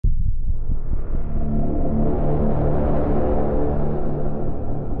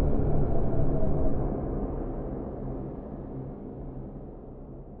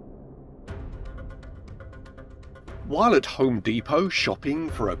While at Home Depot shopping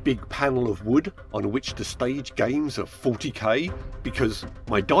for a big panel of wood on which to stage games of 40K, because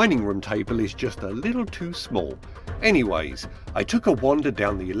my dining room table is just a little too small. Anyways, I took a wander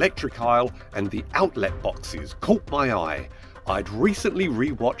down the electric aisle and the outlet boxes caught my eye. I'd recently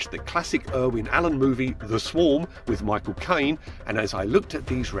rewatched the classic Irwin Allen movie The Swarm with Michael Caine, and as I looked at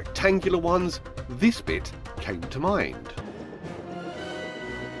these rectangular ones, this bit came to mind.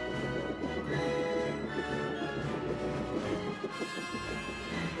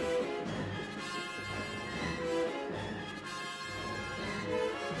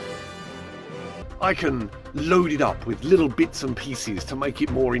 I can load it up with little bits and pieces to make it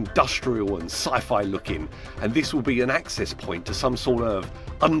more industrial and sci-fi looking, and this will be an access point to some sort of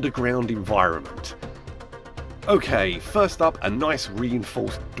underground environment. Okay, first up, a nice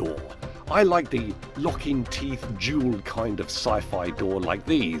reinforced door. I like the lock-in teeth jeweled kind of sci-fi door like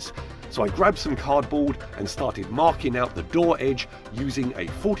these, so I grabbed some cardboard and started marking out the door edge using a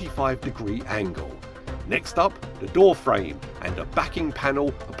 45-degree angle. Next up, the door frame and a backing panel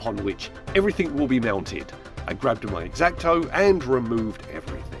upon which everything will be mounted. I grabbed my X-Acto and removed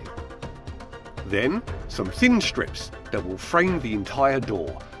everything. Then, some thin strips that will frame the entire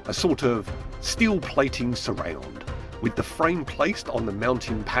door, a sort of steel plating surround. With the frame placed on the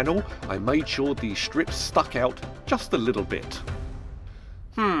mounting panel, I made sure these strips stuck out just a little bit.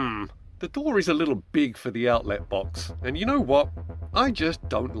 The door is a little big for the outlet box, and you know what? I just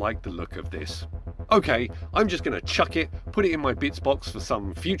don't like the look of this. Okay, I'm just going to chuck it, put it in my bits box for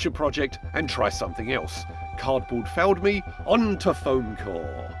some future project, and try something else. Cardboard failed me, on to foam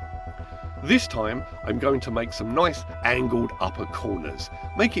core. This time, I'm going to make some nice angled upper corners,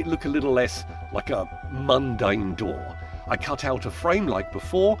 make it look a little less like a mundane door. I cut out a frame like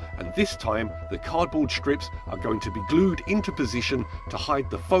before, and this time the cardboard strips are going to be glued into position to hide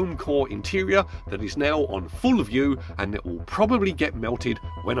the foam core interior that is now on full view, and it will probably get melted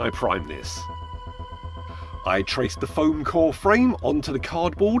when I prime this. I traced the foam core frame onto the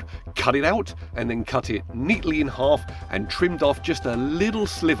cardboard, cut it out, and then cut it neatly in half and trimmed off just a little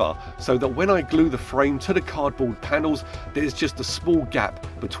sliver so that when I glue the frame to the cardboard panels, there's just a small gap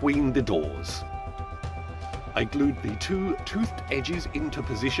between the doors. I glued the two toothed edges into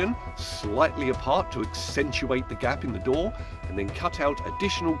position, slightly apart to accentuate the gap in the door, and then cut out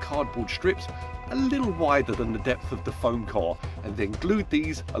additional cardboard strips a little wider than the depth of the foam core, and then glued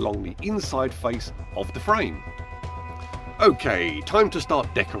these along the inside face of the frame. Okay, time to start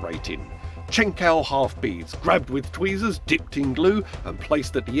decorating. Chenkao half beads, grabbed with tweezers, dipped in glue, and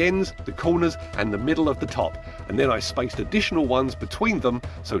placed at the ends, the corners, and the middle of the top, and then I spaced additional ones between them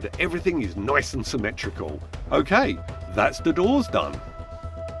so that everything is nice and symmetrical. Okay, that's the doors done.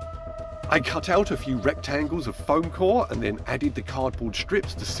 I cut out a few rectangles of foam core and then added the cardboard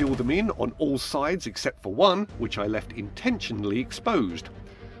strips to seal them in on all sides except for one, which I left intentionally exposed.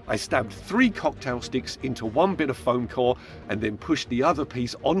 I stabbed 3 cocktail sticks into one bit of foam core and then pushed the other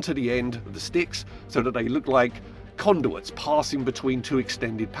piece onto the end of the sticks so that they look like conduits passing between 2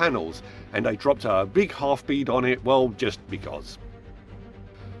 extended panels, and I dropped a big half bead on it, well, just because.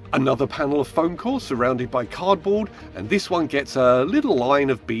 Another panel of foam core surrounded by cardboard, and this one gets a little line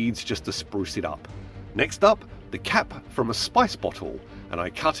of beads just to spruce it up. Next up, the cap from a spice bottle, and I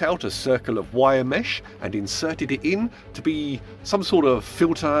cut out a circle of wire mesh and inserted it in to be some sort of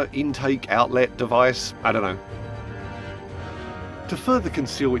filter intake outlet device, I don't know. To further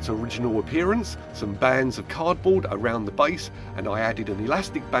conceal its original appearance, some bands of cardboard around the base, and I added an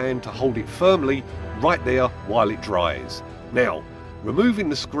elastic band to hold it firmly right there while it dries. Now, removing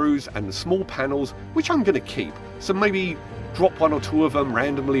the screws and the small panels, which I'm going to keep, so maybe drop 1 or 2 of them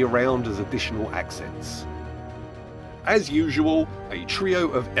randomly around as additional accents. As usual, a trio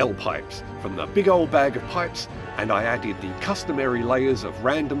of L-pipes from the big old bag of pipes, and I added the customary layers of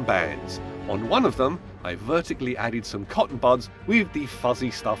random bands. On one of them, I vertically added some cotton buds with the fuzzy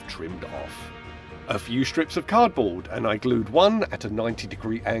stuff trimmed off. A few strips of cardboard, and I glued one at a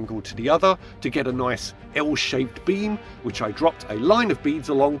 90-degree angle to the other to get a nice L-shaped beam, which I dropped a line of beads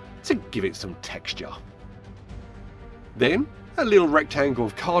along to give it some texture. Then, a little rectangle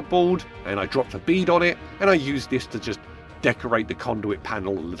of cardboard, and I dropped a bead on it, and I used this to just decorate the conduit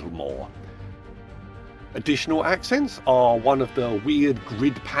panel a little more. Additional accents are one of the weird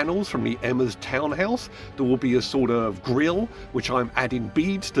grid panels from the Emma's townhouse. There will be a sort of grill, which I'm adding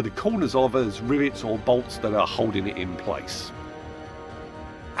beads to the corners of as rivets or bolts that are holding it in place.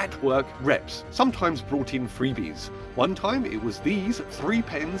 At work, reps sometimes brought in freebies. One time it was these 3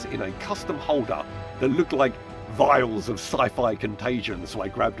 pens in a custom holder that looked like vials of sci-fi contagion, so I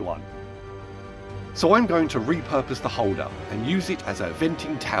grabbed one. So I'm going to repurpose the holder and use it as a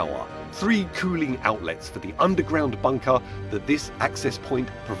venting tower, 3 cooling outlets for the underground bunker that this access point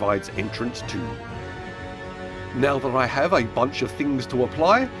provides entrance to. Now that I have a bunch of things to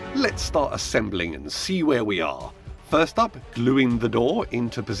apply, let's start assembling and see where we are. First up, gluing the door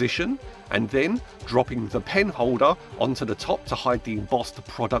into position, and then dropping the pen holder onto the top to hide the embossed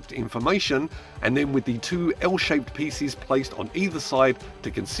product information, and then with the 2 L-shaped pieces placed on either side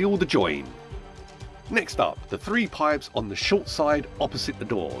to conceal the join. Next up, the 3 pipes on the short side opposite the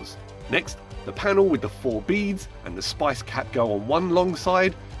doors. Next, the panel with the 4 beads and the spice cap go on one long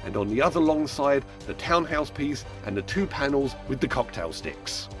side, and on the other long side, the townhouse piece and the 2 panels with the cocktail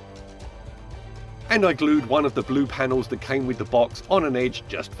sticks. And I glued one of the blue panels that came with the box on an edge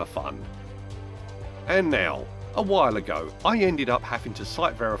just for fun. And now, a while ago, I ended up having to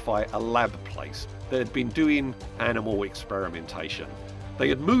site verify a lab place that had been doing animal experimentation. They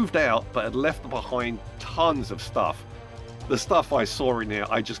had moved out but had left behind tons of stuff. The stuff I saw in there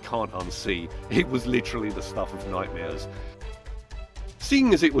I just can't unsee. It was literally the stuff of nightmares.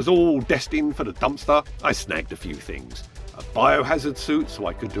 Seeing as it was all destined for the dumpster, I snagged a few things. A biohazard suit so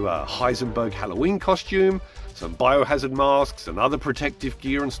I could do a Heisenberg Halloween costume, some biohazard masks and other protective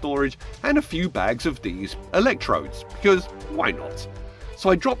gear and storage, and a few bags of these electrodes, because why not? So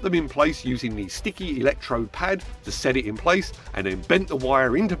I dropped them in place using the sticky electrode pad to set it in place, and then bent the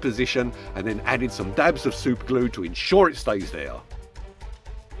wire into position and then added some dabs of super glue to ensure it stays there.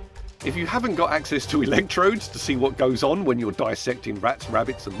 If you haven't got access to electrodes to see what goes on when you're dissecting rats,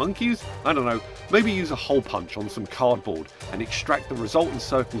 rabbits and monkeys, I don't know, maybe use a hole punch on some cardboard and extract the resultant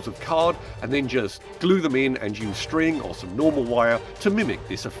circles of card and then just glue them in and use string or some normal wire to mimic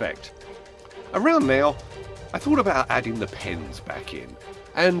this effect. Around now, I thought about adding the pens back in,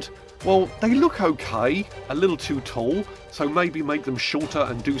 and well, they look okay, a little too tall, so maybe make them shorter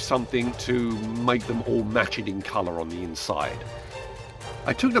and do something to make them all matched in colour on the inside.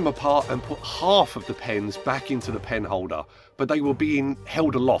 I took them apart and put half of the pens back into the pen holder, but they were being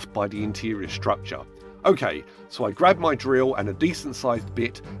held aloft by the interior structure. Okay, so I grabbed my drill and a decent sized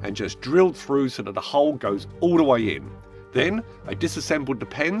bit and just drilled through so that the hole goes all the way in. Then I disassembled the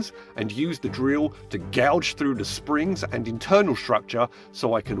pens and used the drill to gouge through the springs and internal structure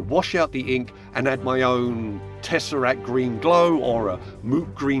so I can wash out the ink and add my own tesseract green glow or a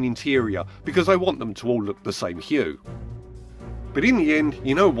moot green interior, because I want them to all look the same hue. But in the end,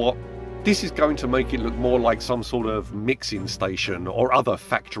 you know what? This is going to make it look more like some sort of mixing station or other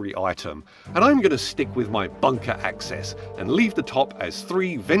factory item, and I'm going to stick with my bunker access and leave the top as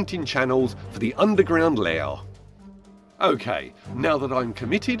 3 venting channels for the underground lair. Okay, now that I'm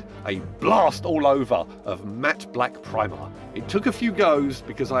committed, a blast all over of matte black primer. It took a few goes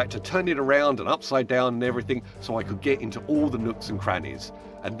because I had to turn it around and upside down and everything so I could get into all the nooks and crannies.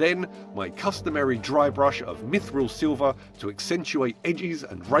 And then my customary dry brush of mithril silver to accentuate edges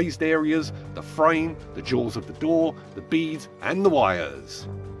and raised areas, the frame, the jewels of the door, the beads and the wires.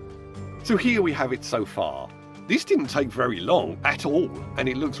 So here we have it so far. This didn't take very long at all, and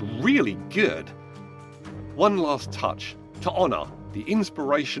it looks really good. One last touch to honour the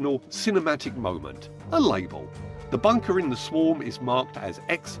inspirational cinematic moment, a label. The bunker in the swarm is marked as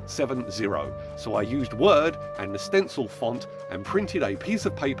X70, so I used Word and the stencil font and printed a piece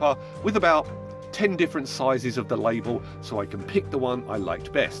of paper with about 10 different sizes of the label so I can pick the one I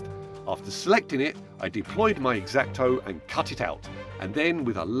liked best. After selecting it, I deployed my X-Acto and cut it out, and then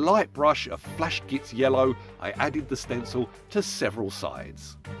with a light brush of Flash Gitz yellow, I added the stencil to several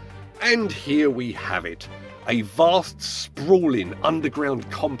sides. And here we have it. A vast, sprawling underground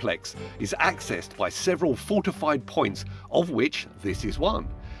complex is accessed by several fortified points, of which this is one.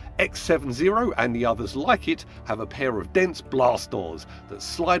 X70 and the others like it have a pair of dense blast doors that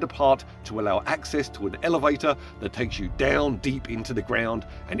slide apart to allow access to an elevator that takes you down deep into the ground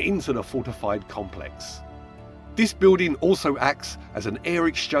and into the fortified complex. This building also acts as an air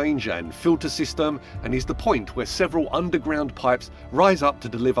exchange and filter system and is the point where several underground pipes rise up to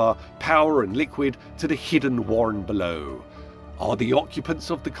deliver power and liquid to the hidden warren below. Are the occupants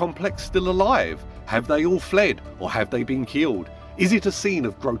of the complex still alive? Have they all fled, or have they been killed? Is it a scene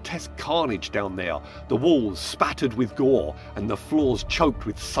of grotesque carnage down there, the walls spattered with gore and the floors choked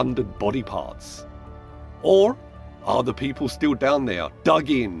with sundered body parts? Or are the people still down there,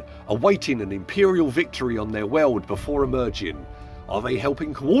 dug in, awaiting an imperial victory on their world before emerging? Are they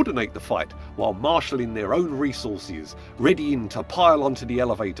helping coordinate the fight while marshalling their own resources, readying to pile onto the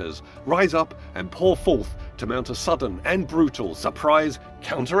elevators, rise up and pour forth to mount a sudden and brutal surprise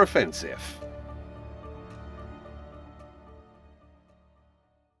counter-offensive?